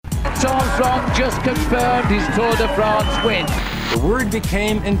Lance Armstrong just confirmed his Tour de France win. The word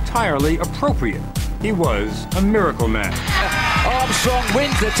became entirely appropriate. He was a miracle man. Armstrong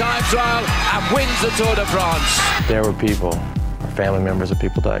wins the time trial and wins the Tour de France. There were people, our family members of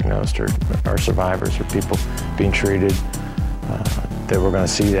people diagnosed, or survivors, or people being treated, that were going to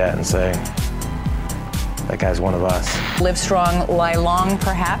see that and say, that guy's one of us. Livestrong, lie long,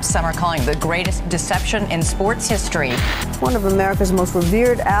 perhaps. Some are calling it the greatest deception in sports history. One of America's most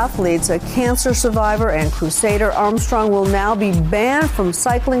revered athletes, a cancer survivor and crusader, Armstrong will now be banned from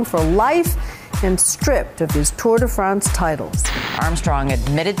cycling for life and stripped of his Tour de France titles. Armstrong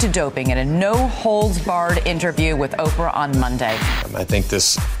admitted to doping in a no-holds-barred interview with Oprah on Monday. I think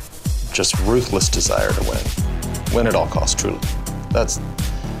this just ruthless desire to win at all costs, truly. That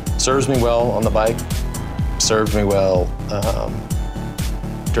serves me well on the bike, served me well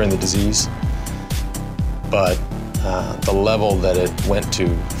during the disease, but the level that it went to,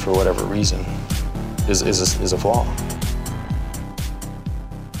 for whatever reason, is a flaw.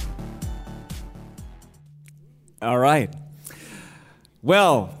 All right.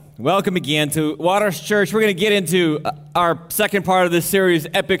 Well, welcome again to Waters Church. We're going to get into our second part of this series,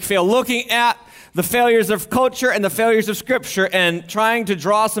 Epic Fail, looking at the failures of culture and the failures of Scripture and trying to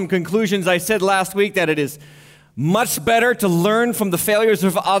draw some conclusions. I said last week that it is much better to learn from the failures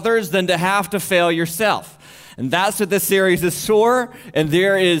of others than to have to fail yourself. And that's what this series is for, and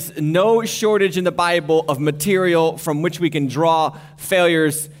there is no shortage in the Bible of material from which we can draw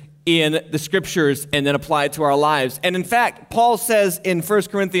failures in the Scriptures and then apply it to our lives. And in fact, Paul says in 1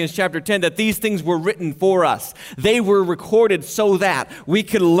 Corinthians chapter 10 that these things were written for us. They were recorded so that we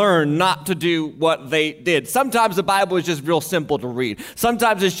could learn not to do what they did. Sometimes the Bible is just real simple to read.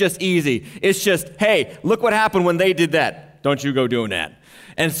 Sometimes it's just easy. It's just, hey, look what happened when they did that. Don't you go doing that.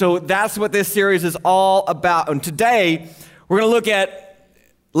 And so that's what this series is all about. And today, we're going to look at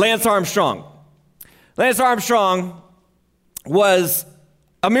Lance Armstrong. Lance Armstrong was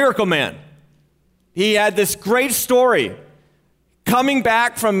a miracle man. He had this great story, coming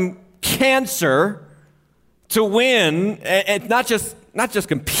back from cancer to win, and not just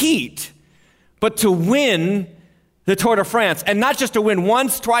compete, but to win the Tour de France. And not just to win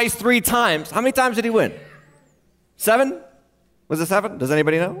once, twice, 3 times. How many times did he win? 7? Was it 7? Does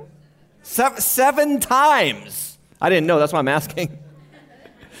anybody know? 7 times. I didn't know, that's why I'm asking.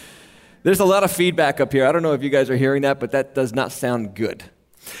 There's a lot of feedback up here. I don't know if you guys are hearing that, but that does not sound good.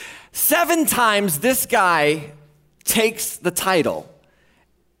 7 times this guy takes the title.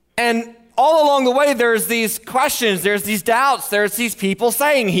 And all along the way, there's these questions, there's these doubts, there's these people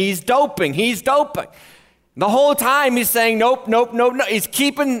saying he's doping. The whole time he's saying, nope. He's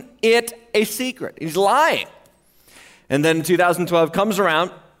keeping it a secret. He's lying. And then 2012 comes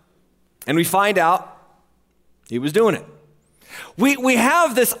around, and we find out he was doing it. We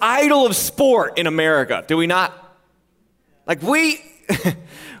have this idol of sport in America, do we not? Like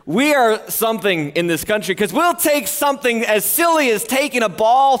we are something in this country because we'll take something as silly as taking a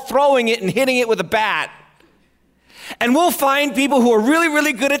ball, throwing it, and hitting it with a bat. And we'll find people who are really,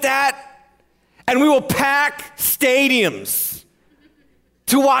 really good at that, and we will pack stadiums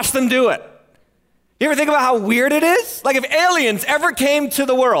to watch them do it. You ever think about how weird it is? Like if aliens ever came to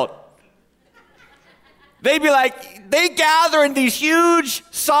the world, they'd be like, they gather in these huge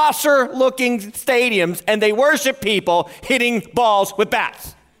saucer-looking stadiums and they worship people hitting balls with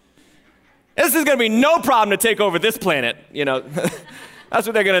bats. This is going to be no problem to take over this planet, you know. That's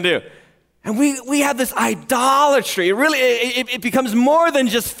what they're going to do. And we have this idolatry. It becomes more than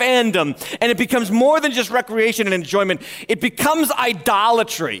just fandom, and it becomes more than just recreation and enjoyment. It becomes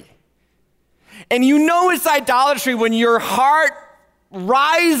idolatry. And you know it's idolatry when your heart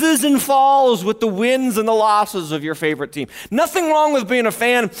rises and falls with the wins and the losses of your favorite team. Nothing wrong with being a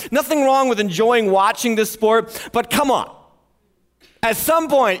fan, nothing wrong with enjoying watching this sport, but come on. At some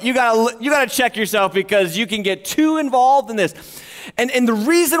point, you gotta check yourself because you can get too involved in this. And the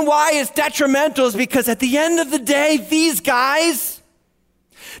reason why it's detrimental is because at the end of the day, these guys,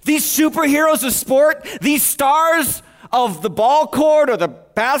 these superheroes of sport, these stars of the ball court or the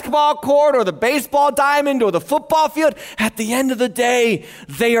basketball court or the baseball diamond or the football field, at the end of the day,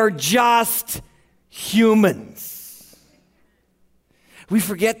 they are just humans. We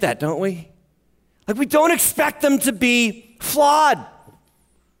forget that, don't we? Like we don't expect them to be flawed.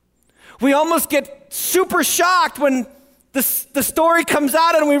 We almost get super shocked when the story comes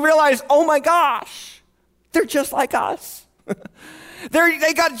out and we realize, oh my gosh, they're just like us.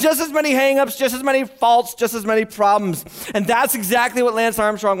 They got just as many hang-ups, just as many faults, just as many problems. And that's exactly what Lance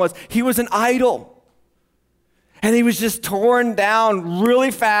Armstrong was. He was an idol. And he was just torn down really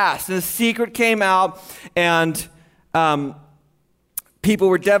fast. And the secret came out, and People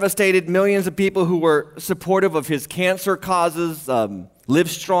were devastated. Millions of people who were supportive of his cancer causes, Live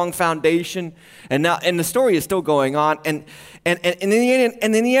Strong Foundation, and the story is still going on. And in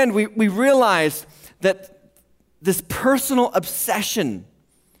the end, we realized that this personal obsession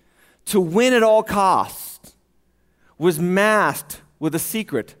to win at all costs was masked with a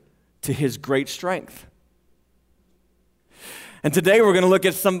secret to his great strength. And today we're going to look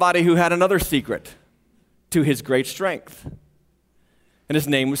at somebody who had another secret to his great strength. And his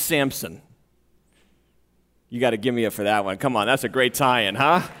name was Samson. You got to give me up for that one. Come on, that's a great tie-in,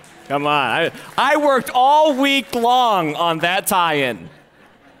 huh? Come on. I worked all week long on that tie-in.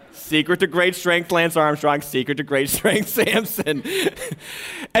 Secret to great strength, Lance Armstrong. Secret to great strength, Samson.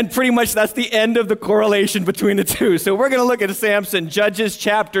 And pretty much that's the end of the correlation between the two. So we're going to look at Samson, Judges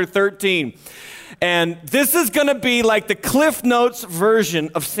chapter 13. And this is going to be like the Cliff Notes version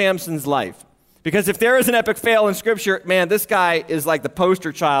of Samson's life. Because if there is an epic fail in Scripture, man, this guy is like the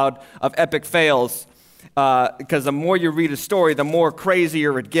poster child of epic fails. Because the more you read his story, the more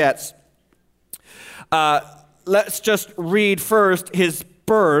crazier it gets. Let's just read first his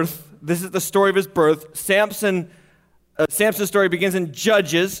birth. This is the story of his birth. Samson's story begins in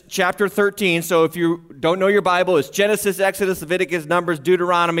Judges chapter 13. So if you don't know your Bible, it's Genesis, Exodus, Leviticus, Numbers,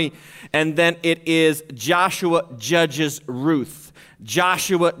 Deuteronomy, and then it is Joshua, Judges, Ruth.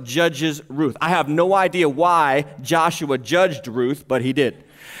 Joshua judges Ruth. I have no idea why Joshua judged Ruth, but he did.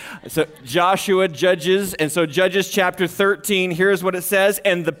 So Joshua judges, and so Judges chapter 13, here's what it says.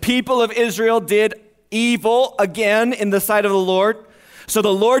 And the people of Israel did evil again in the sight of the Lord. So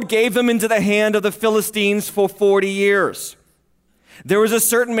the Lord gave them into the hand of the Philistines for 40 years. There was a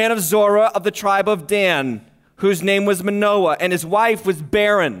certain man of Zorah of the tribe of Dan, whose name was Manoah, and his wife was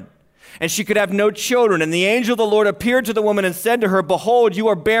barren, and she could have no children. And the angel of the Lord appeared to the woman and said to her, Behold, you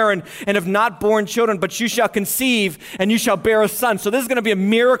are barren and have not borne children, but you shall conceive and you shall bear a son. So this is going to be a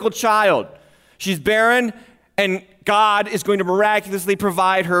miracle child. She's barren, and God is going to miraculously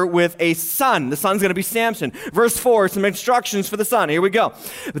provide her with a son. The son's going to be Samson. Verse 4, some instructions for the son. Here we go.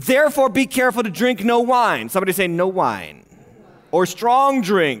 Therefore, be careful to drink no wine. Somebody say no wine. Or strong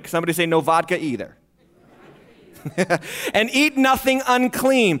drink. Somebody say no vodka either. And eat nothing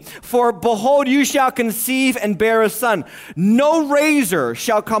unclean. For behold, you shall conceive and bear a son. No razor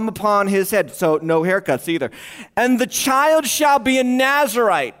shall come upon his head. So no haircuts either. And the child shall be a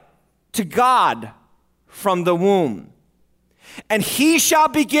Nazirite to God from the womb. And he shall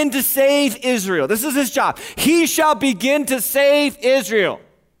begin to save Israel. This is his job. He shall begin to save Israel.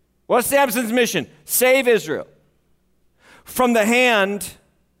 What's Samson's mission? Save Israel from the hand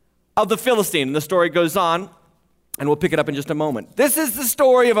of the Philistine. And the story goes on, and we'll pick it up in just a moment. This is the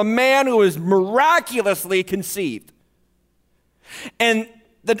story of a man who is miraculously conceived. And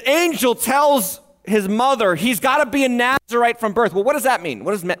the angel tells his mother he's got to be a Nazirite from birth. Well, what does that mean?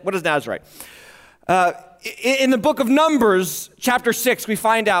 What is Nazirite? In the book of Numbers, chapter 6, we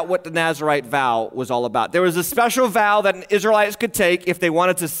find out what the Nazirite vow was all about. There was a special vow that Israelites could take if they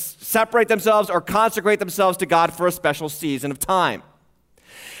wanted to separate themselves or consecrate themselves to God for a special season of time.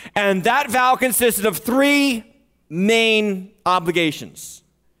 And that vow consisted of 3 main obligations.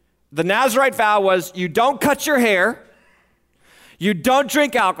 The Nazirite vow was you don't cut your hair, you don't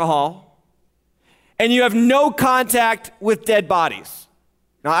drink alcohol, and you have no contact with dead bodies.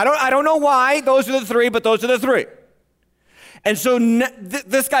 Now, I don't know why those are the 3, but those are the 3. And so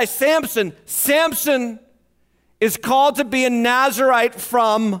this guy Samson is called to be a Nazirite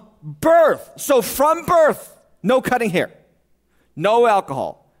from birth. So from birth, no cutting hair, no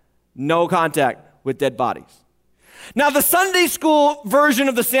alcohol, no contact with dead bodies. Now, the Sunday school version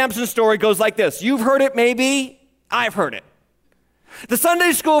of the Samson story goes like this. You've heard it maybe, I've heard it. The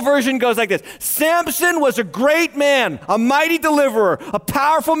Sunday school version goes like this. Samson was a great man, a mighty deliverer, a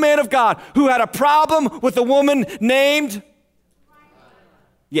powerful man of God who had a problem with a woman named...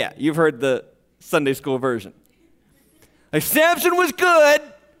 Yeah, you've heard the Sunday school version. Like Samson was good,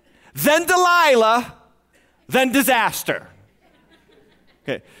 then Delilah, then disaster.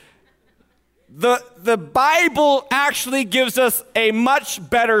 Okay. The Bible actually gives us a much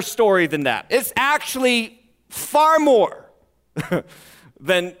better story than that. It's actually far more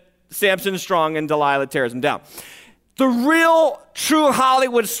than Samson strong and Delilah tears him down. The real, true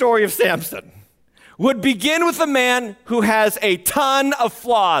Hollywood story of Samson would begin with a man who has a ton of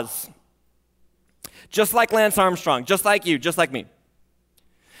flaws. Just like Lance Armstrong, just like you, just like me.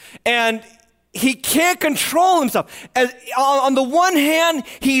 And he can't control himself. On the one hand,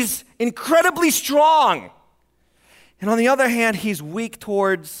 he's incredibly strong. And on the other hand, he's weak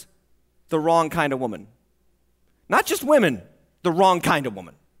towards the wrong kind of woman. Not just women, the wrong kind of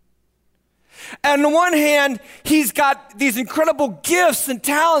woman. And on the one hand, he's got these incredible gifts and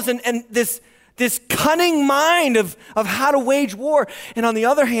talents and this cunning mind of how to wage war. And on the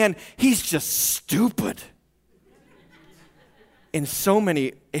other hand, he's just stupid in so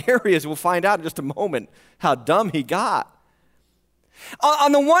many areas. We'll find out in just a moment how dumb he got.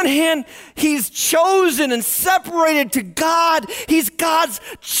 On the one hand, he's chosen and separated to God. He's God's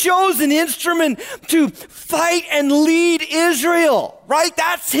chosen instrument to fight and lead Israel, right?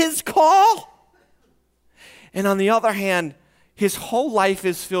 That's his call. And on the other hand, his whole life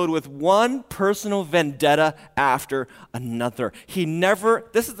is filled with one personal vendetta after another.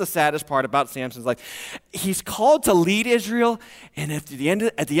 This is the saddest part about Samson's life. He's called to lead Israel, and at the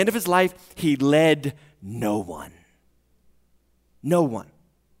end of his life, he led no one. No one.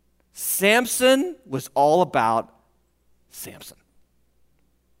 Samson was all about Samson.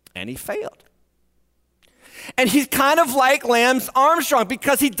 And he failed. And he's kind of like Lance Armstrong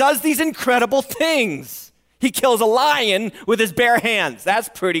because he does these incredible things. He kills a lion with his bare hands. That's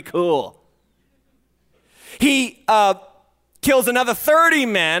pretty cool. He kills another 30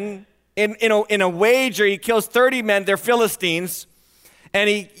 men in a wager. He kills 30 men. They're Philistines. And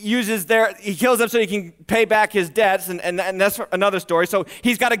he kills them so he can pay back his debts, and that's another story. So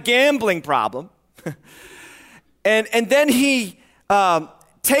he's got a gambling problem. and then he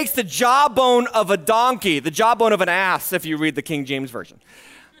takes the jawbone of a donkey, the jawbone of an ass, if you read the King James Version.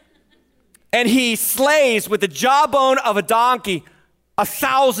 And he slays with the jawbone of a donkey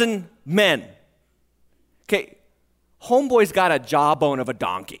 1,000 men. Okay, homeboy's got a jawbone of a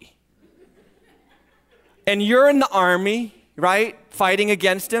donkey. And you're in the army, right, fighting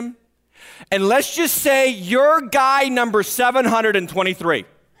against him. And let's just say you're guy number 723.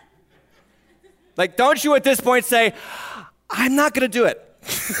 Like, don't you at this point say, I'm not going to do it,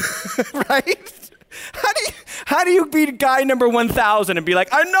 right? How do you beat guy number 1,000 and be like,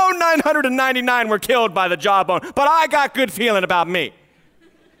 I know 999 were killed by the jawbone, but I got good feeling about me.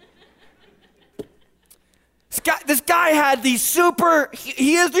 This guy had these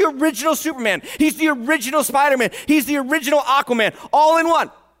he is the original Superman. He's the original Spider-Man. He's the original Aquaman, all in one.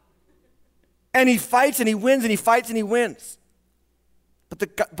 And he fights and he wins and he fights and he wins.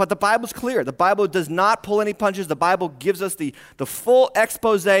 But the Bible's clear. The Bible does not pull any punches. The Bible gives us the full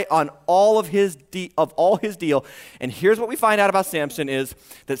expose on all of his deal. And here's what we find out about Samson is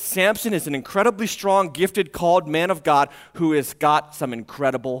that Samson is an incredibly strong, gifted, called man of God who has got some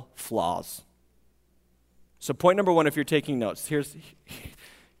incredible flaws. So point number one, if you're taking notes, here's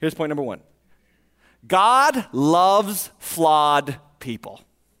point number one. God loves flawed people.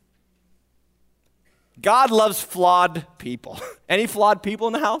 God loves flawed people. Any flawed people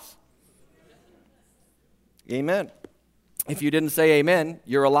in the house? Amen. If you didn't say amen,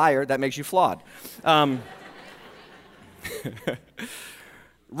 you're a liar. That makes you flawed.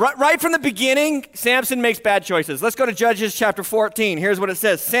 Right from the beginning, Samson makes bad choices. Let's go to Judges chapter 14. Here's what it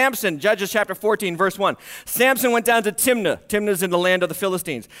says. Samson, Judges chapter 14, verse 1. Samson went down to Timnah. Timnah's in the land of the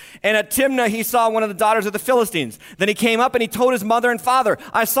Philistines. And at Timnah, he saw one of the daughters of the Philistines. Then he came up and he told his mother and father,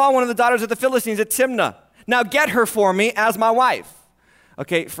 I saw one of the daughters of the Philistines at Timnah. Now get her for me as my wife.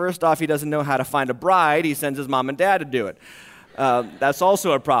 Okay, first off, he doesn't know how to find a bride. He sends his mom and dad to do it. That's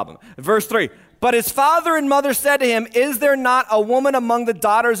also a problem. Verse 3. But his father and mother said to him, is there not a woman among the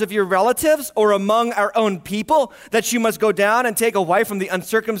daughters of your relatives or among our own people that you must go down and take a wife from the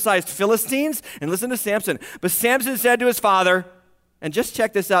uncircumcised Philistines? And listen to Samson. But Samson said to his father, and just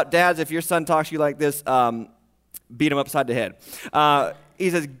check this out, dads, if your son talks to you like this, beat him upside the head. He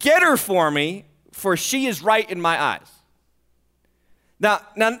says, get her for me, for she is right in my eyes. Now,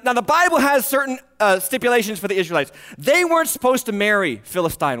 the Bible has certain stipulations for the Israelites. They weren't supposed to marry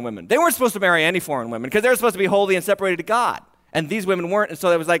Philistine women. They weren't supposed to marry any foreign women because they were supposed to be holy and separated to God. And these women weren't. And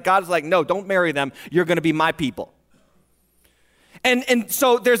so it was like, God's like, no, don't marry them. You're going to be my people. And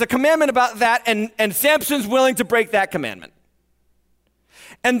so there's a commandment about that, and Samson's willing to break that commandment.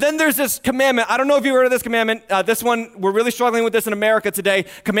 And then there's this commandment. I don't know if you've heard of this commandment. This one, we're really struggling with this in America today.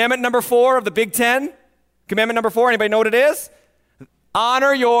 Commandment number 4 of the Big Ten. Commandment number 4, anybody know what it is?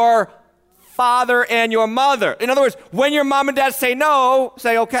 Honor your father and your mother. In other words, when your mom and dad say no,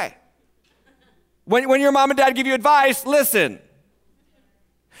 say okay. When your mom and dad give you advice, listen.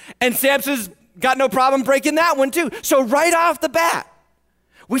 And Samson's got no problem breaking that one too. So right off the bat,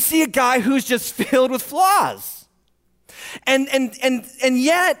 we see a guy who's just filled with flaws. And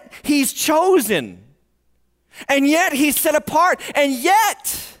yet he's chosen. And yet he's set apart. And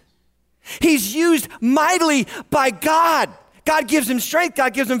yet he's used mightily by God. God gives him strength.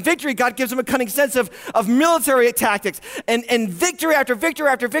 God gives him victory. God gives him a cunning sense of military tactics and victory after victory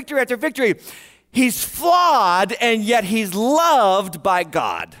after victory after victory. He's flawed, and yet he's loved by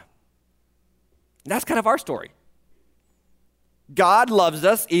God. That's kind of our story. God loves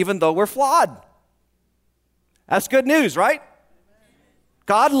us even though we're flawed. That's good news, right?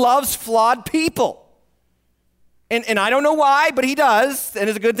 God loves flawed people. And I don't know why, but he does, and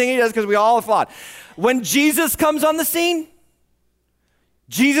it's a good thing he does because we all are flawed. When Jesus comes on the scene,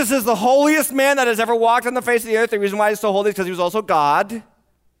 Jesus is the holiest man that has ever walked on the face of the earth. The reason why he's so holy is because he was also God.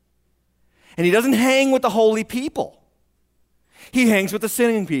 And he doesn't hang with the holy people. He hangs with the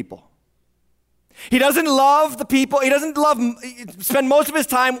sinning people. He doesn't love the people. He doesn't spend most of his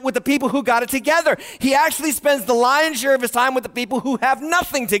time with the people who got it together. He actually spends the lion's share of his time with the people who have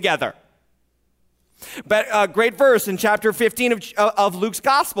nothing together. But a great verse in chapter 15 of Luke's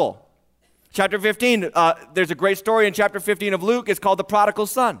gospel. Chapter 15, there's a great story in chapter 15 of Luke. It's called the prodigal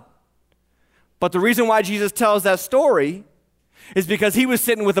son. But the reason why Jesus tells that story is because he was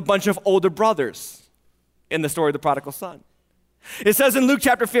sitting with a bunch of older brothers in the story of the prodigal son. It says in Luke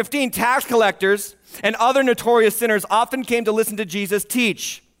chapter 15, tax collectors and other notorious sinners often came to listen to Jesus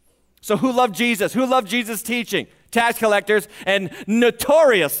teach. So who loved Jesus? Who loved Jesus' teaching? Tax collectors and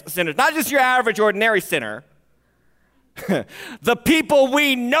notorious sinners. Not just your average, ordinary sinner. The people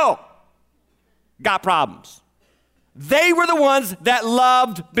we know got problems. They were the ones that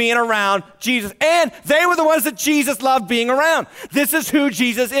loved being around Jesus, and they were the ones that Jesus loved being around. This is who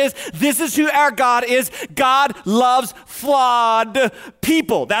Jesus is. This is who our God is. God loves flawed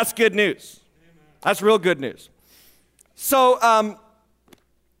people. That's good news. That's real good news. So,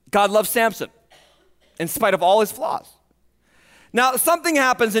 God loves Samson in spite of all his flaws. Now, something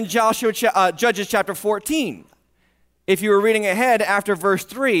happens in Judges chapter 14. If you were reading ahead after verse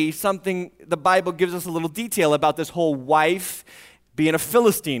 3, the Bible gives us a little detail about this whole wife being a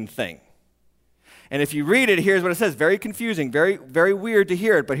Philistine thing. And if you read it, here's what it says. Very confusing, very, very weird to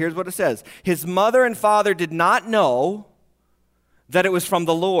hear it, but here's what it says. His mother and father did not know that it was from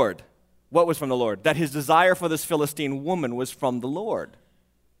the Lord. What was from the Lord? That his desire for this Philistine woman was from the Lord.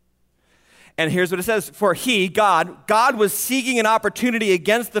 And here's what it says. For God was seeking an opportunity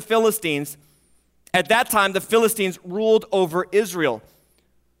against the Philistines. At that time, the Philistines ruled over Israel.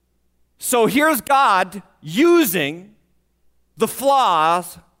 So here's God using the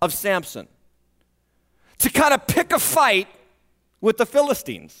flaws of Samson to kind of pick a fight with the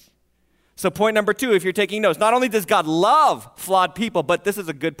Philistines. So point number 2, if you're taking notes, not only does God love flawed people, but this is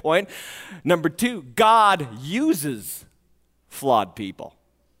a good point. Number 2, God uses flawed people.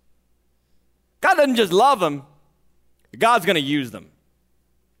 God doesn't just love them, God's going to use them.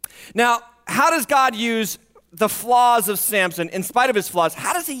 Now, how does God use the flaws of Samson, in spite of his flaws?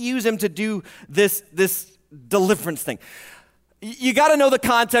 How does he use him to do this deliverance thing? You got to know the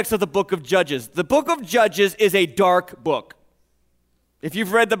context of the book of Judges. The book of Judges is a dark book. If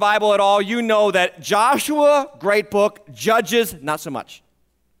you've read the Bible at all, you know that Joshua, great book, Judges, not so much.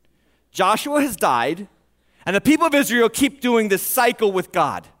 Joshua has died, and the people of Israel keep doing this cycle with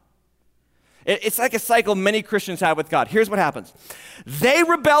God. It's like a cycle many Christians have with God. Here's what happens. They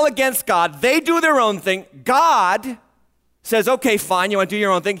rebel against God. They do their own thing. God says, okay, fine, you want to do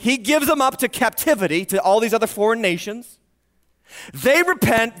your own thing. He gives them up to captivity, to all these other foreign nations. They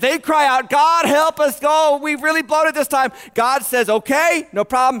repent. They cry out, God, help us. Oh, we've really blown it this time. God says, okay, no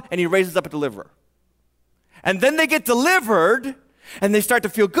problem. And he raises up a deliverer. And then they get delivered, and they start to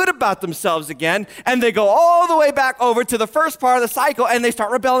feel good about themselves again. And they go all the way back over to the first part of the cycle, and they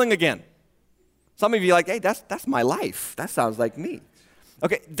start rebelling again. Some of you are like, hey, that's my life. That sounds like me.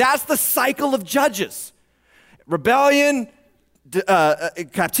 Okay, that's the cycle of Judges. Rebellion,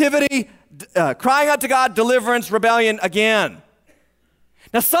 captivity, crying out to God, deliverance, rebellion again.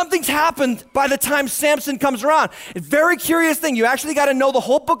 Now, something's happened by the time Samson comes around. A very curious thing. You actually got to know the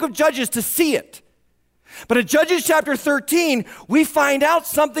whole book of Judges to see it. But in Judges chapter 13, we find out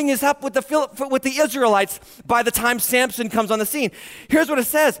something is up with the Israelites by the time Samson comes on the scene. Here's what it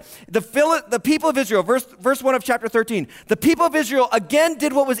says. The people of Israel, verse 1 of chapter 13, the people of Israel again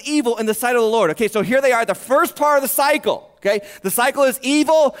did what was evil in the sight of the Lord. Okay, so here they are, the first part of the cycle. Okay, the cycle is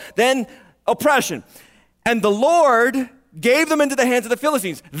evil, then oppression. And the Lord gave them into the hands of the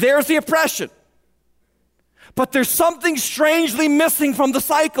Philistines. There's the oppression. But there's something strangely missing from the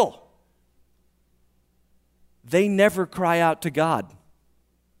cycle. They never cry out to God.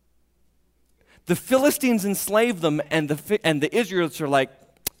 The Philistines enslave them, and the Israelites are like,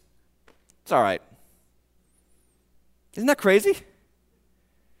 it's all right. Isn't that crazy?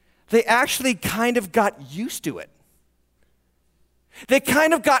 They actually kind of got used to it. They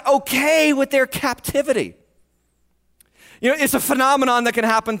kind of got okay with their captivity. You know, it's a phenomenon that can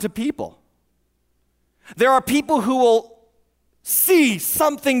happen to people. There are people who will see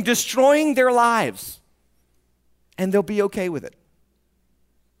something destroying their lives, and they'll be okay with it.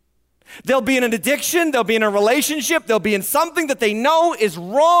 They'll be in an addiction, they'll be in a relationship, they'll be in something that they know is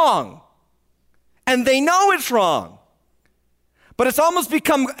wrong. And they know it's wrong. But it's almost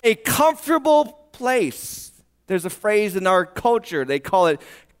become a comfortable place. There's a phrase in our culture, they call it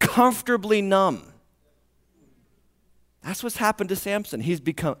comfortably numb. That's what's happened to Samson. He's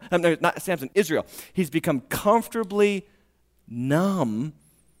become, not Samson, Israel. He's become comfortably numb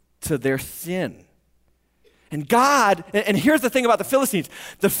to their sin. And God, and here's the thing about the Philistines.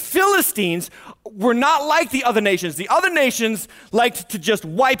 The Philistines were not like the other nations. The other nations liked to just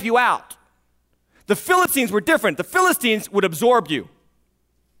wipe you out. The Philistines were different. The Philistines would absorb you.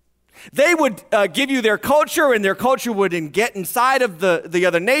 They would give you their culture, and their culture would get inside of the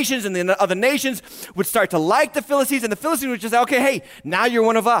other nations, and the other nations would start to like the Philistines, and the Philistines would just say, okay, hey, now you're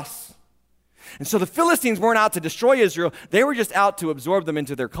one of us. And so the Philistines weren't out to destroy Israel. They were just out to absorb them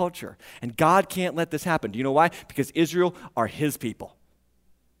into their culture. And God can't let this happen. Do you know why? Because Israel are his people.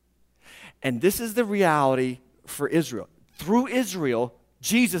 And this is the reality for Israel. Through Israel,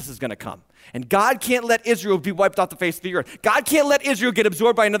 Jesus is going to come. And God can't let Israel be wiped off the face of the earth. God can't let Israel get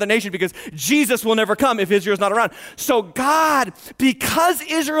absorbed by another nation because Jesus will never come if Israel's not around. So God, because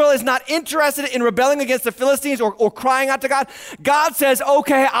Israel is not interested in rebelling against the Philistines or crying out to God, God says,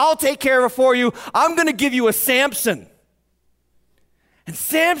 okay, I'll take care of it for you. I'm going to give you a Samson. And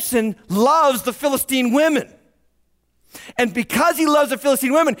Samson loves the Philistine women. And because he loves the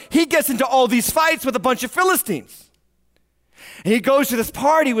Philistine women, he gets into all these fights with a bunch of Philistines. And he goes to this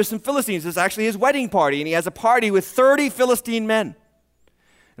party with some Philistines. It's actually his wedding party, and he has a party with 30 Philistine men.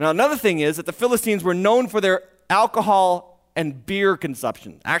 Now, another thing is that the Philistines were known for their alcohol and beer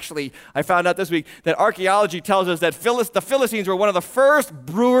consumption. Actually, I found out this week that archaeology tells us that the Philistines were one of the first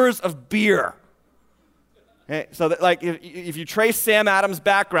brewers of beer. Okay? So, that, like, if you trace Sam Adams'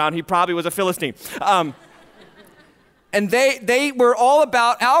 background, he probably was a Philistine. And they were all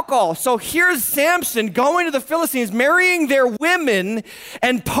about alcohol. So here's Samson going to the Philistines, marrying their women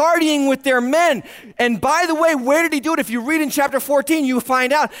and partying with their men. And by the way, where did he do it? If you read in chapter 14, you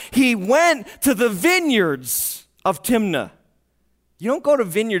find out he went to the vineyards of Timnah. You don't go to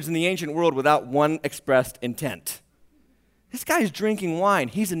vineyards in the ancient world without one expressed intent. This guy's drinking wine.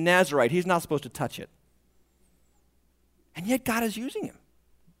 He's a Nazirite. He's not supposed to touch it. And yet God is using him.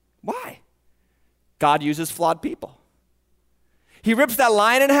 Why? God uses flawed people. He rips that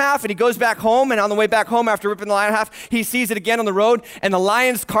lion in half, and he goes back home, and on the way back home after ripping the lion in half, he sees it again on the road, and the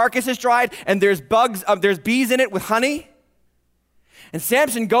lion's carcass is dried, and there's there's bees in it with honey. And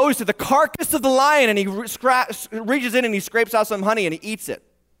Samson goes to the carcass of the lion, and he reaches in and he scrapes out some honey, and he eats it.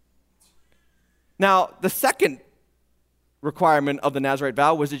 Now, the second requirement of the Nazirite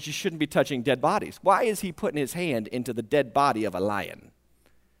vow was that you shouldn't be touching dead bodies. Why is he putting his hand into the dead body of a lion?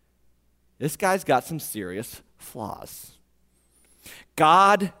 This guy's got some serious flaws.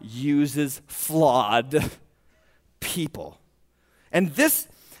 God uses flawed people. And this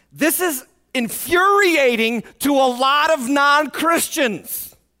is infuriating to a lot of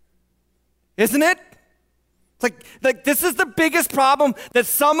non-Christians. Isn't it? It's like this is the biggest problem that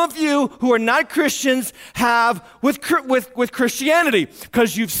some of you who are not Christians have with Christianity,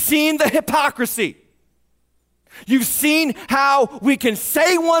 because you've seen the hypocrisy. You've seen how we can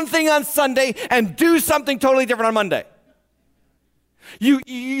say one thing on Sunday and do something totally different on Monday.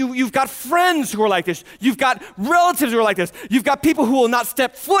 You've got friends who are like this. You've got relatives who are like this. You've got people who will not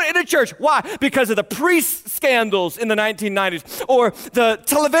step foot in a church. Why? Because of the priest scandals in the 1990s, or the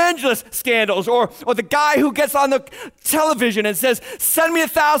televangelist scandals, or the guy who gets on the television and says, send me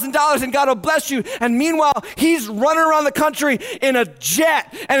 $1,000 and God will bless you. And meanwhile, he's running around the country in a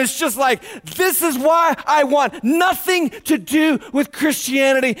jet. And it's just like, this is why I want nothing to do with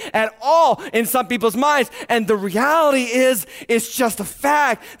Christianity at all in some people's minds. And the reality is, it's just the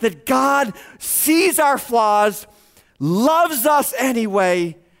fact that God sees our flaws, loves us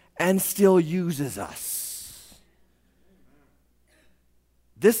anyway, and still uses us.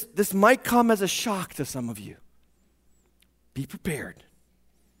 This might come as a shock to some of you. Be prepared.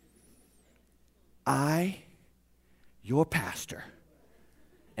 I, your pastor,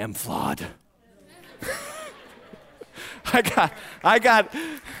 am flawed.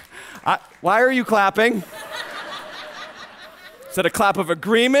 Why are you clapping? Is that a clap of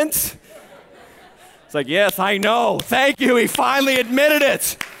agreement? It's like, yes, I know. Thank you. He finally admitted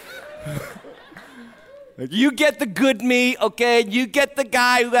it. You get the good me, okay? You get the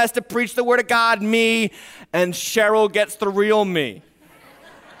guy who has to preach the word of God, me, and Cheryl gets the real me.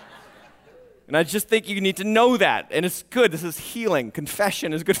 And I just think you need to know that. And it's good. This is healing.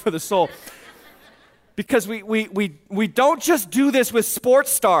 Confession is good for the soul. Because we don't just do this with sports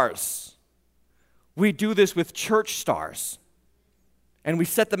stars. We do this with church stars. And we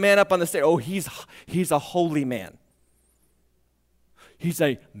set the man up on the stage. Oh, he's a holy man. He's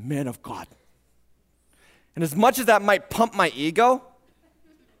a man of God. And as much as that might pump my ego,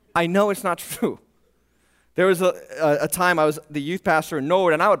 I know it's not true. There was a time I was the youth pastor in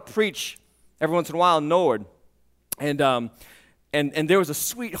Norwood, and I would preach every once in a while in Norwood. And there was a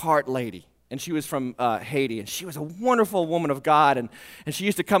sweetheart lady, and she was from Haiti, and she was a wonderful woman of God, and she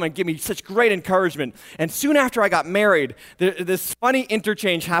used to come and give me such great encouragement. And soon after I got married, this funny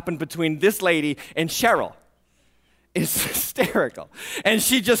interchange happened between this lady and Cheryl. It's hysterical. And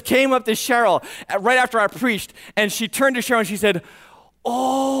she just came up to Cheryl right after I preached, and she turned to Cheryl and she said,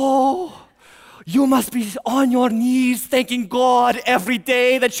 "Oh, you must be on your knees thanking God every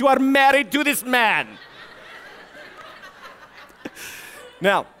day that you are married to this man."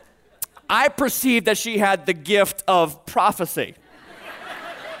 Now, I perceived that she had the gift of prophecy.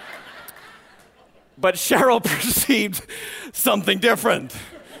 But Cheryl perceived something different.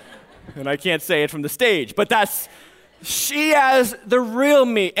 And I can't say it from the stage, but she has the real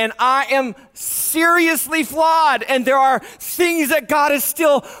me, and I am seriously flawed, and there are things that God is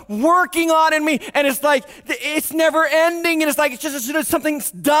still working on in me, and it's like, it's never ending, and it's like, it's just as soon as something's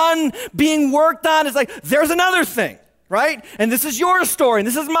done, being worked on, it's like, there's another thing, right? And this is your story, and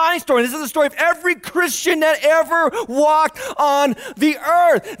this is my story, and this is the story of every Christian that ever walked on the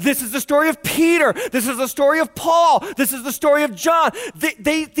earth. This is the story of Peter. This is the story of Paul. This is the story of John.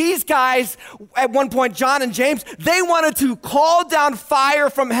 These guys, at one point, John and James, they wanted to call down fire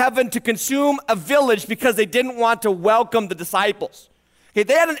from heaven to consume a village because they didn't want to welcome the disciples. Okay,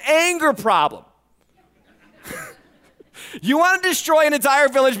 they had an anger problem. You want to destroy an entire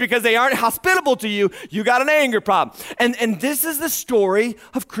village because they aren't hospitable to you, you got an anger problem. And this is the story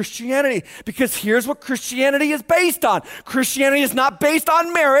of Christianity, because here's what Christianity is based on. Christianity is not based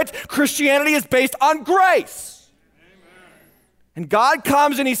on merit. Christianity is based on grace. Amen. And God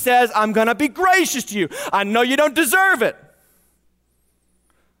comes and he says, I'm going to be gracious to you. I know you don't deserve it.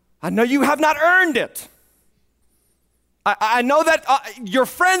 I know you have not earned it. I know that your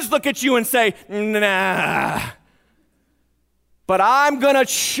friends look at you and say, nah. But I'm going to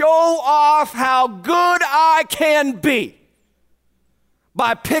show off how good I can be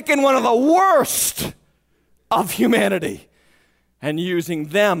by picking one of the worst of humanity and using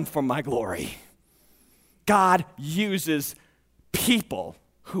them for my glory. God uses people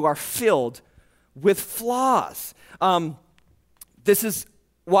who are filled with flaws. This is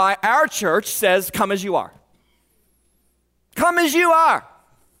why our church says, come as you are. Come as you are.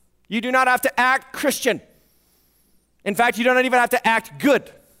 You do not have to act Christian. In fact, you don't even have to act good.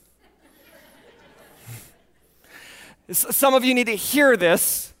 Some of you need to hear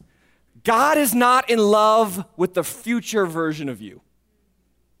this. God is not in love with the future version of you.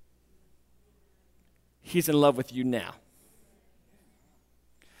 He's in love with you now.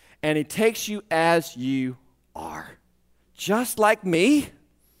 And he takes you as you are. Just like me,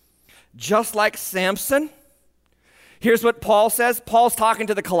 just like Samson. Here's what Paul says. Paul's talking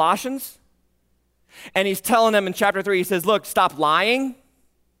to the Colossians. And he's telling them in chapter 3, he says, look, stop lying.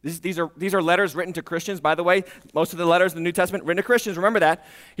 These are letters written to Christians, by the way. Most of the letters in the New Testament written to Christians, remember that.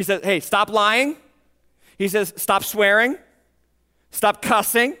 He says, hey, stop lying. He says, stop swearing. Stop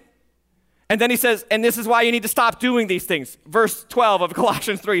cussing. And then he says, and this is why you need to stop doing these things. Verse 12 of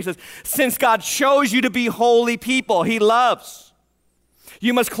Colossians 3, he says, since God chose you to be holy people, he loves.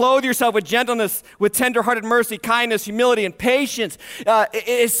 You must clothe yourself with gentleness, with tender-hearted mercy, kindness, humility, and patience.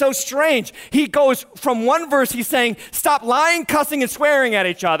 It's so strange. He goes from one verse, he's saying, stop lying, cussing, and swearing at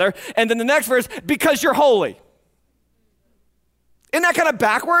each other. And then the next verse, because you're holy. Isn't that kind of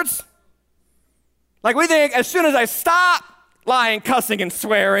backwards? Like we think, as soon as I stop lying, cussing, and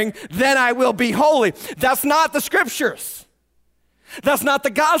swearing, then I will be holy. That's not the scriptures. That's not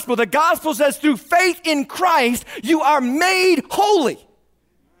the gospel. The gospel says through faith in Christ, you are made holy.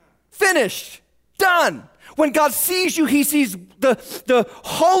 Finished, done. When God sees you, he sees the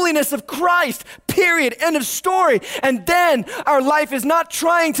holiness of Christ, period, end of story. And then our life is not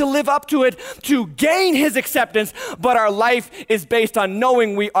trying to live up to it to gain his acceptance, but our life is based on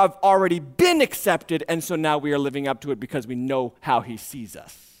knowing we have already been accepted, and so now we are living up to it because we know how he sees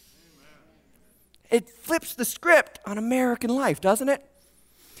us. It flips the script on American life, doesn't it?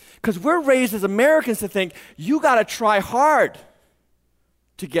 Because we're raised as Americans to think, you got to try hard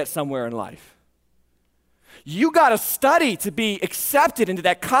to get somewhere in life. You got to study to be accepted into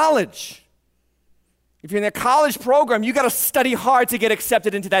that college. If you're in that college program, you got to study hard to get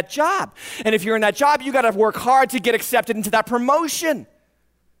accepted into that job. And if you're in that job, you got to work hard to get accepted into that promotion.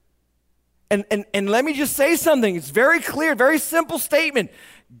 And let me just say something. It's very clear, very simple statement.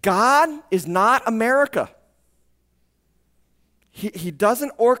 God is not America. He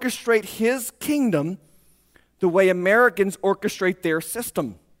doesn't orchestrate his kingdom the way Americans orchestrate their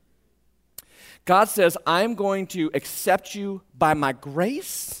system. God says, I'm going to accept you by my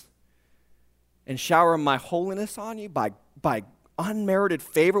grace and shower my holiness on you by unmerited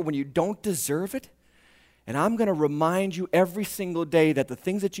favor when you don't deserve it. And I'm going to remind you every single day that the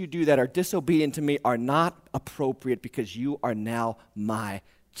things that you do that are disobedient to me are not appropriate because you are now my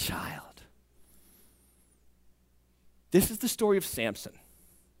child. This is the story of Samson.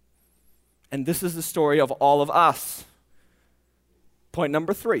 And this is the story of all of us. Point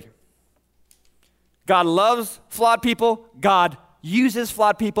number 3. God loves flawed people. God uses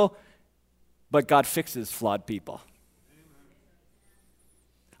flawed people. But God fixes flawed people.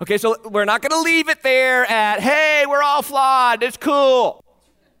 Okay, so we're not going to leave it there at, hey, we're all flawed. It's cool.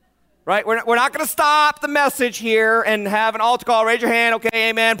 Right? We're not going to stop the message here and have an altar call. Raise your hand. Okay,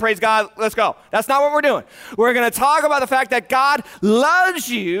 amen. Praise God. Let's go. That's not what we're doing. We're going to talk about the fact that God loves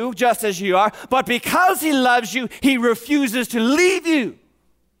you just as you are, but because he loves you, he refuses to leave you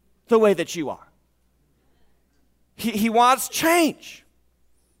the way that you are. He wants change.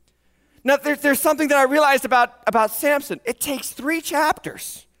 Now, there's something that I realized about Samson. It takes 3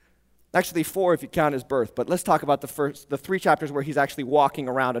 chapters. Actually 4 if you count his birth, but let's talk about the 3 chapters where he's actually walking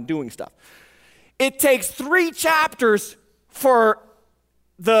around and doing stuff. It takes 3 chapters for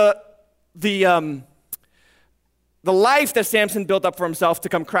the life that Samson built up for himself to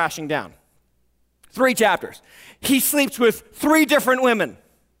come crashing down. 3 chapters. He sleeps with 3 different women,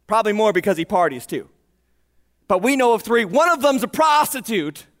 probably more because he parties too. But we know of 3. One of them's a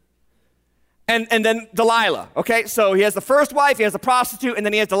prostitute. And then Delilah, okay? So he has the first wife, he has the prostitute, and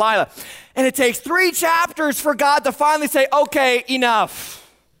then he has Delilah. And it takes 3 chapters for God to finally say, okay, enough.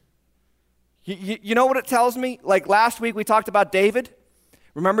 You know what it tells me? Like last week we talked about David.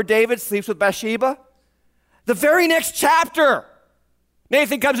 Remember David sleeps with Bathsheba? The very next chapter,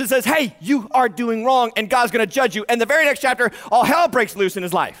 Nathan comes and says, hey, you are doing wrong, and God's going to judge you. And the very next chapter, all hell breaks loose in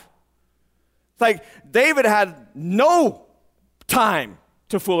his life. It's like David had no time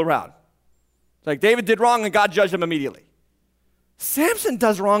to fool around. It's like David did wrong and God judged him immediately. Samson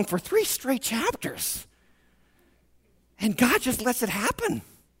does wrong for 3 straight chapters. And God just lets it happen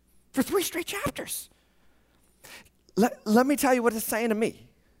for 3 straight chapters. Let me tell you what it's saying to me.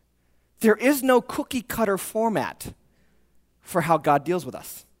 There is no cookie cutter format for how God deals with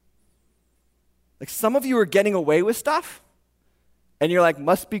us. Like some of you are getting away with stuff and you're like,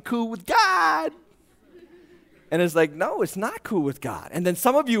 must be cool with God. And it's like, no, it's not cool with God. And then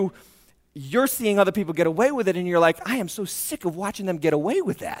some of you, you're seeing other people get away with it, and you're like, I am so sick of watching them get away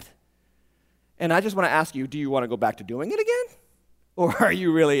with that. And I just want to ask you, do you want to go back to doing it again? Or are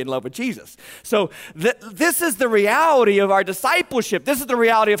you really in love with Jesus? So this is the reality of our discipleship. This is the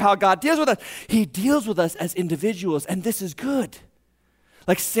reality of how God deals with us. He deals with us as individuals, and this is good.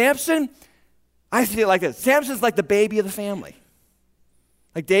 Like Samson, I see it like this. Samson's like the baby of the family.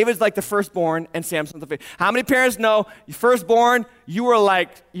 Like David's like the firstborn and Samson's the favorite. How many parents know your firstborn, you were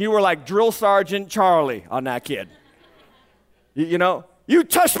like Drill Sergeant Charlie on that kid? You know, you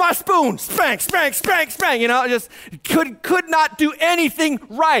touched my spoon, spank, spank, spank, spank, you know, just could not do anything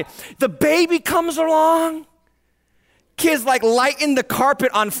right. The baby comes along, kids like lighting the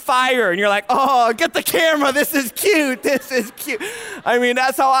carpet on fire, and you're like, oh, get the camera, this is cute, this is cute. I mean,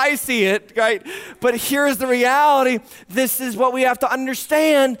 that's how I see it, right? But here's the reality. This is what we have to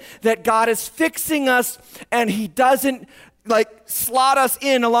understand, that God is fixing us, and he doesn't like slot us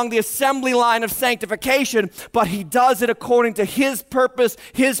in along the assembly line of sanctification, but he does it according to his purpose,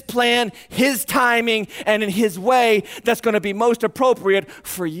 his plan, his timing, and in his way that's going to be most appropriate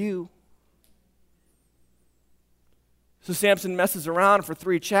for you. So Samson messes around for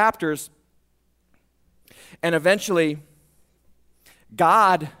 3 chapters, and eventually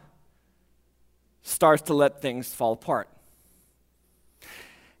God starts to let things fall apart.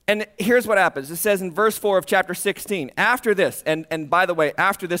 And here's what happens. It says in verse 4 of chapter 16, after this, and by the way,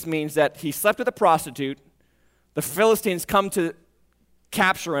 after this means that he slept with a prostitute, the Philistines come to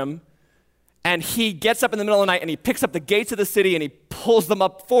capture him, and he gets up in the middle of the night and he picks up the gates of the city and he pulls them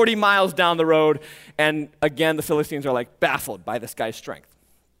up 40 miles down the road. And again, the Philistines are like baffled by this guy's strength.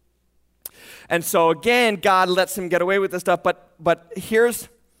 And so again, God lets him get away with this stuff. But here's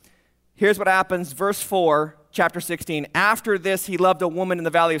what happens. Verse 4, chapter 16. After this, he loved a woman in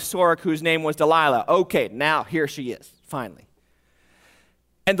the valley of Sorek whose name was Delilah. Okay, now here she is, finally.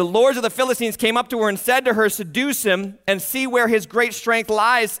 And the lords of the Philistines came up to her and said to her, seduce him and see where his great strength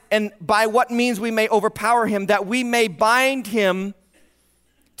lies and by what means we may overpower him, that we may bind him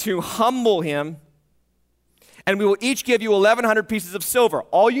to humble him. And we will each give you 1,100 pieces of silver.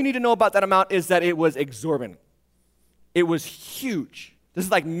 All you need to know about that amount is that it was exorbitant. It was huge. This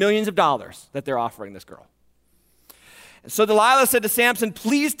is like millions of dollars that they're offering this girl. So Delilah said to Samson,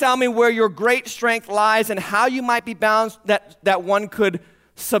 please tell me where your great strength lies and how you might be bound that one could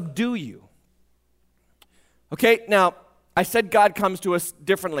subdue you. Okay, now, I said God comes to us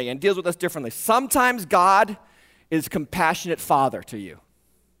differently and deals with us differently. Sometimes God is compassionate father to you.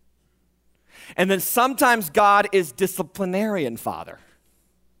 And then sometimes God is disciplinarian father.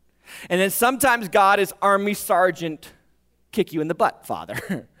 And then sometimes God is army sergeant, kick you in the butt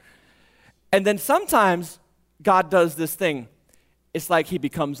father. And then sometimes God does this thing. It's like he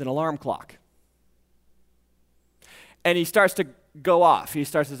becomes an alarm clock. And he starts to go off. He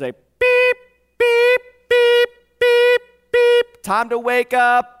starts to say, beep, beep, beep, beep, beep. Time to wake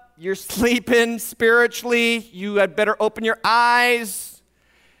up. You're sleeping spiritually. You had better open your eyes.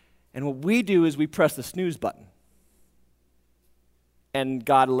 And what we do is we press the snooze button. And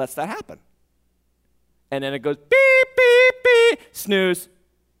God lets that happen. And then it goes beep, beep, beep, snooze.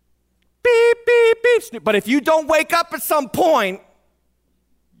 Beep, beep, beep, snooze. But if you don't wake up at some point,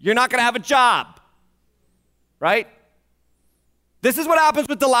 you're not going to have a job. Right? This is what happens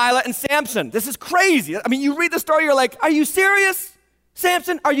with Delilah and Samson. This is crazy. I mean, you read the story, you're like, are you serious?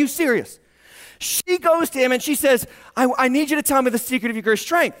 Samson, are you serious? She goes to him and she says, I need you to tell me the secret of your great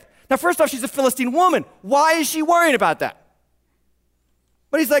strength. Now, first off, she's a Philistine woman. Why is she worrying about that?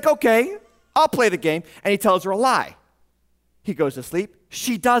 But he's like, okay, I'll play the game. And he tells her a lie. He goes to sleep.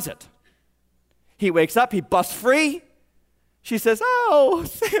 She does it. He wakes up. He busts free. She says, oh,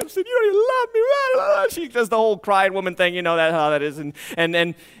 Samson, you don't even love me. She does the whole crying woman thing. You know how that is.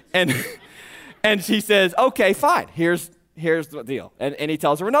 And she says, okay, fine. Here's the deal. And he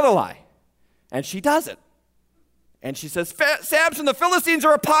tells her another lie. And she does it. And she says, Samson, the Philistines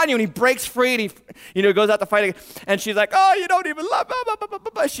are upon you. And he breaks free and he goes out to fight again. And she's like, oh, you don't even love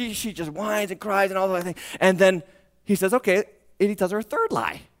me. She just whines and cries and all that thing. And then he says, okay. And he tells her a third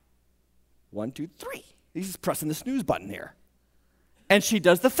lie. 1, 2, 3. He's just pressing the snooze button here. And she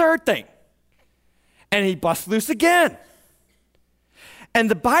does the third thing. And he busts loose again.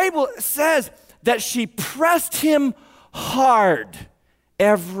 And the Bible says that she pressed him hard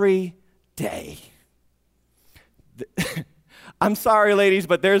every day. I'm sorry, ladies,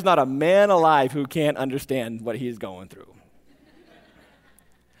 but there's not a man alive who can't understand what he's going through.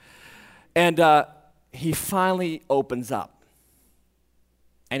 And he finally opens up.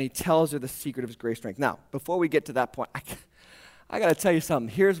 And he tells her the secret of his great strength. Now, before we get to that point, I got to tell you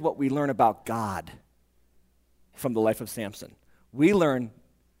something. Here's what we learn about God from the life of Samson. We learn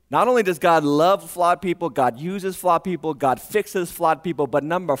not only does God love flawed people, God uses flawed people, God fixes flawed people, but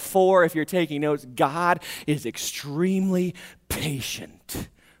number 4, if you're taking notes, God is extremely patient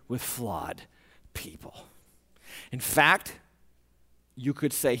with flawed people. In fact, you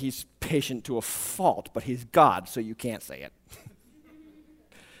could say he's patient to a fault, but he's God, so you can't say it.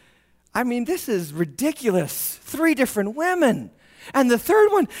 I mean, this is ridiculous. 3 different women. And the third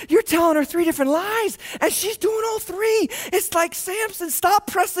one, you're telling her 3 different lies, and she's doing all 3. It's like, Samson, stop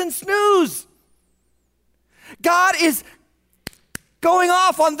pressing snooze. God is going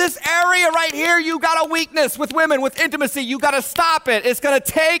off on this area right here. You got a weakness with women, with intimacy. You got to stop it. It's going to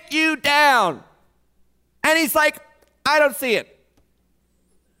take you down. And he's like, I don't see it.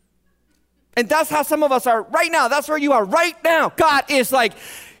 And that's how some of us are right now. That's where you are right now. God is like,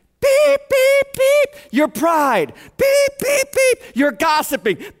 beep, beep, beep, your pride. Beep, beep, beep, your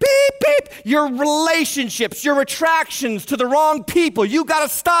gossiping. Beep, beep, your relationships, your attractions to the wrong people. You got to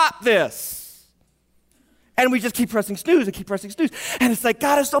stop this. And we just keep pressing snooze and keep pressing snooze. And it's like,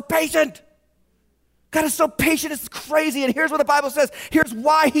 God is so patient. God is so patient, it's crazy. And here's what the Bible says. Here's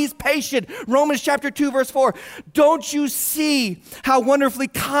why he's patient. Romans chapter 2, verse 4. Don't you see how wonderfully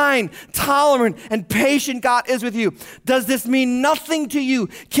kind, tolerant, and patient God is with you? Does this mean nothing to you?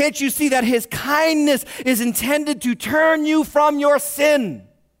 Can't you see that his kindness is intended to turn you from your sin?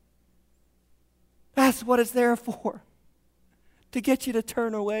 That's what it's there for. To get you to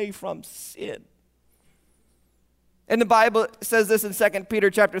turn away from sin. And the Bible says this in 2 Peter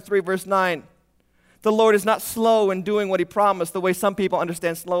chapter 3, verse 9. The Lord is not slow in doing what he promised, the way some people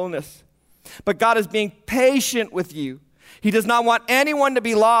understand slowness. But God is being patient with you. He does not want anyone to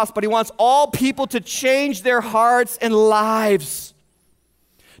be lost, but he wants all people to change their hearts and lives.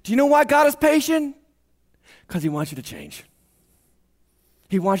 Do you know why God is patient? Because he wants you to change.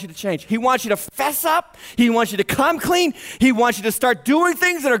 He wants you to change. He wants you to fess up. He wants you to come clean. He wants you to start doing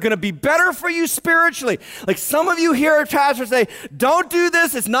things that are going to be better for you spiritually. Like some of you hear a pastor say, don't do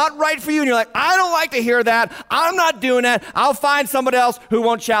this. It's not right for you. And you're like, I don't like to hear that. I'm not doing that. I'll find somebody else who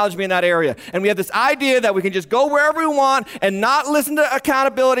won't challenge me in that area. And we have this idea that we can just go wherever we want and not listen to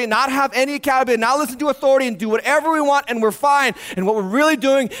accountability, not have any accountability, not listen to authority and do whatever we want and we're fine. And what we're really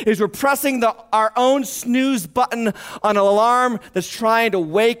doing is we're pressing our own snooze button on an alarm that's trying to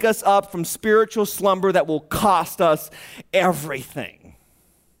wake us up from spiritual slumber that will cost us everything.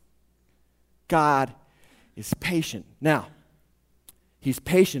 God is patient. Now, he's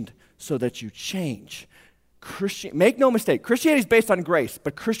patient so that you change. Make no mistake, Christianity is based on grace,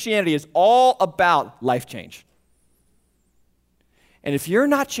 but Christianity is all about life change. And if you're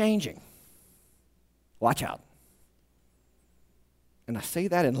not changing, watch out. And I say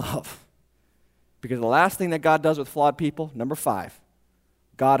that in love, because the last thing that God does with flawed people, number 5,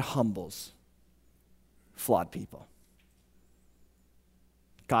 God humbles flawed people.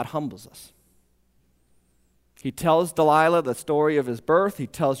 God humbles us. He tells Delilah the story of his birth. He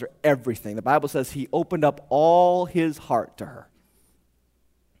tells her everything. The Bible says he opened up all his heart to her.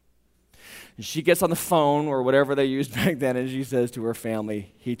 And she gets on the phone or whatever they used back then, and she says to her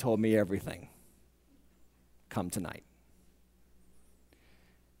family, he told me everything. Come tonight.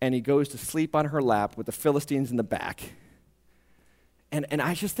 And he goes to sleep on her lap with the Philistines in the back. And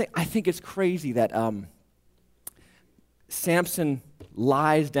I think it's crazy that Samson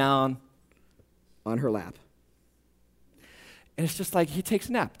lies down on her lap. And it's just like he takes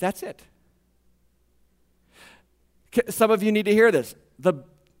a nap. That's it. Some of you need to hear this.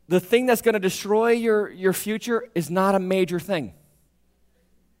 The thing that's going to destroy your future is not a major thing.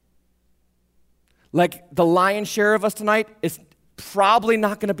 Like the lion's share of us tonight is probably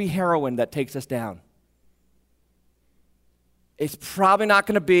not going to be heroin that takes us down. It's probably not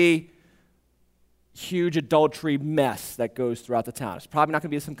going to be huge adultery mess that goes throughout the town. It's probably not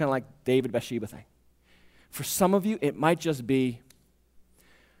going to be some kind of like David Bathsheba thing. For some of you, it might just be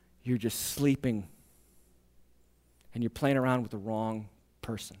you're just sleeping and you're playing around with the wrong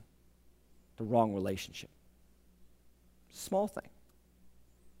person, the wrong relationship. Small thing.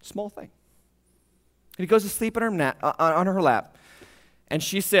 Small thing. And he goes to sleep on her lap. And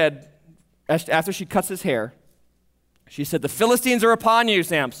she said, after she cuts his hair, she said, the Philistines are upon you,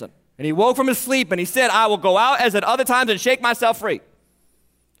 Samson. And he woke from his sleep and he said, I will go out as at other times and shake myself free.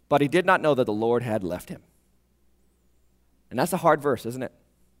 But he did not know that the Lord had left him. And that's a hard verse, isn't it?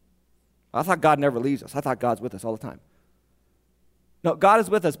 I thought God never leaves us. I thought God's with us all the time. No, God is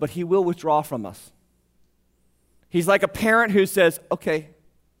with us, but he will withdraw from us. He's like a parent who says, okay,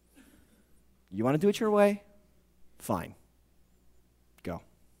 you want to do it your way? Fine. Go.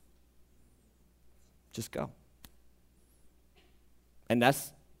 Just go. And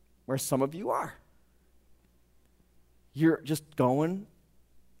that's where some of you are. You're just going,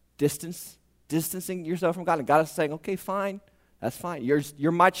 distancing yourself from God. And God is saying, okay, fine. That's fine.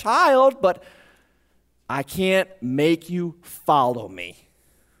 You're my child, but I can't make you follow me.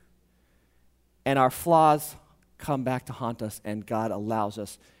 And our flaws come back to haunt us, and God allows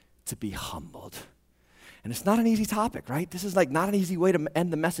us to be humbled. And it's not an easy topic, right? This is like not an easy way to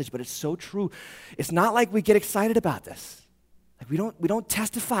end the message, but it's so true. It's not like we get excited about this. Like we don't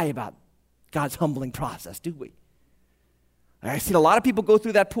testify about God's humbling process, do we? I've seen a lot of people go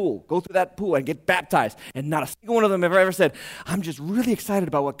through that pool and get baptized, and not a single one of them have ever said, I'm just really excited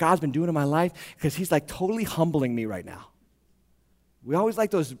about what God's been doing in my life because he's like totally humbling me right now. We always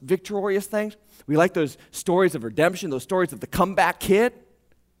like those victorious things. We like those stories of redemption, those stories of the comeback kid.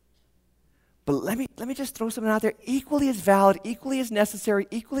 But let me just throw something out there. Equally as valid, equally as necessary,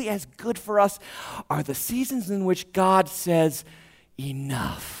 equally as good for us are the seasons in which God says,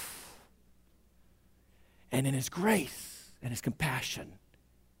 enough. And in his grace and his compassion,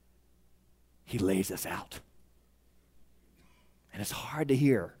 he lays us out. And it's hard to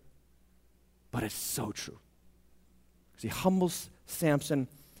hear, but it's so true. Because he humbles Samson,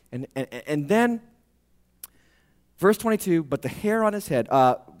 and then verse 22, but the hair on his head,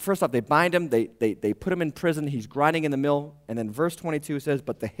 first off, they bind him, they put him in prison, he's grinding in the mill, and then verse 22 says,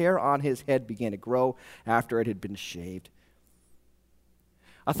 but the hair on his head began to grow after it had been shaved.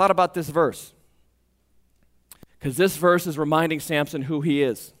 I thought about this verse, because this verse is reminding Samson who he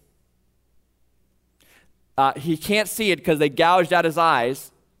is. He can't see it because they gouged out his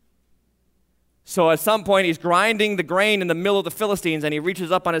eyes. So at some point, he's grinding the grain in the mill of the Philistines, and he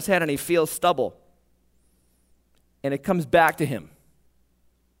reaches up on his head and he feels stubble. And it comes back to him.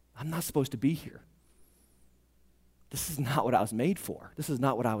 I'm not supposed to be here. This is not what I was made for. This is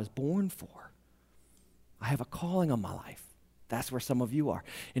not what I was born for. I have a calling on my life That's where some of you are.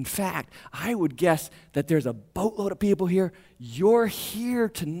 In fact, I would guess that there's a boatload of people here. You're here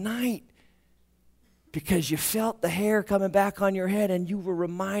tonight because you felt the hair coming back on your head and you were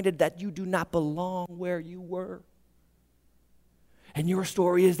reminded that you do not belong where you were. And your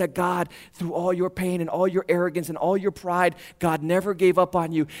story is that God, through all your pain and all your arrogance and all your pride, God never gave up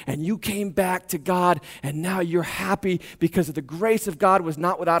on you. And you came back to God, and now you're happy because of the grace of God was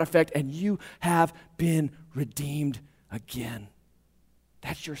not without effect, and you have been redeemed again.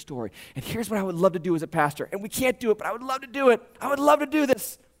 That's your story. And here's what I would love to do as a pastor. And we can't do it, but I would love to do it. I would love to do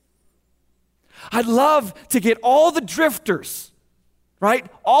this. I'd love to get all the drifters, right?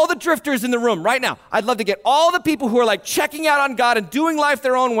 All the drifters in the room right now. I'd love to get all the people who are like checking out on God and doing life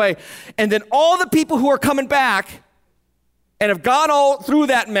their own way, and then all the people who are coming back and have gone all through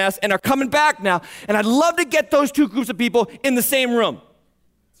that mess and are coming back now. And I'd love to get those two groups of people in the same room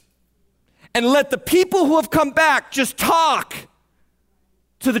and let the people who have come back just talk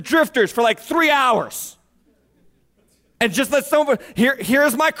to the drifters for like 3 hours. And just let someone,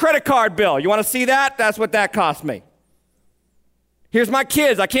 here's my credit card bill. You want to see that? That's what that cost me. Here's my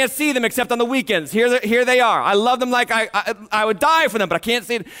kids. I can't see them except on the weekends. Here they are. I love them like I would die for them, but I can't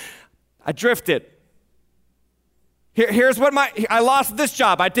see them. I drifted. Here's what I lost this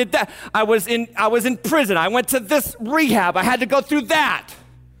job. I did that. I was in prison. I went to this rehab. I had to go through that.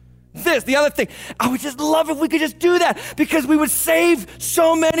 The other thing. I would just love if we could just do that because we would save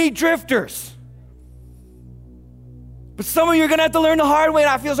so many drifters. But some of you are going to have to learn the hard way,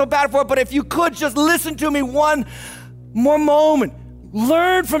 and I feel so bad for it. But if you could just listen to me one more moment.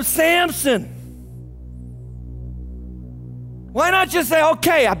 Learn from Samson. Why not just say,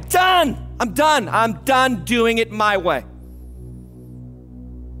 okay, I'm done doing it my way.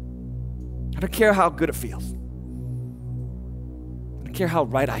 I don't care how good it feels. I don't care how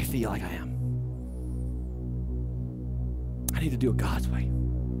right I feel like I am. I need to do it God's way.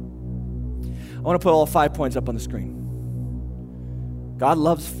 I want to put all 5 points up on the screen. God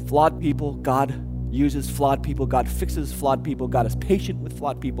loves flawed people. God uses flawed people. God fixes flawed people. God is patient with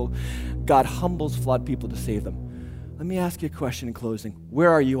flawed people. God humbles flawed people to save them. Let me ask you a question in closing.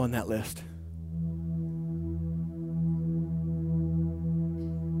 Where are you on that list?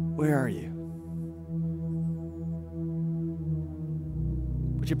 Where are you?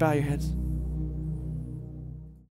 Would you bow your heads?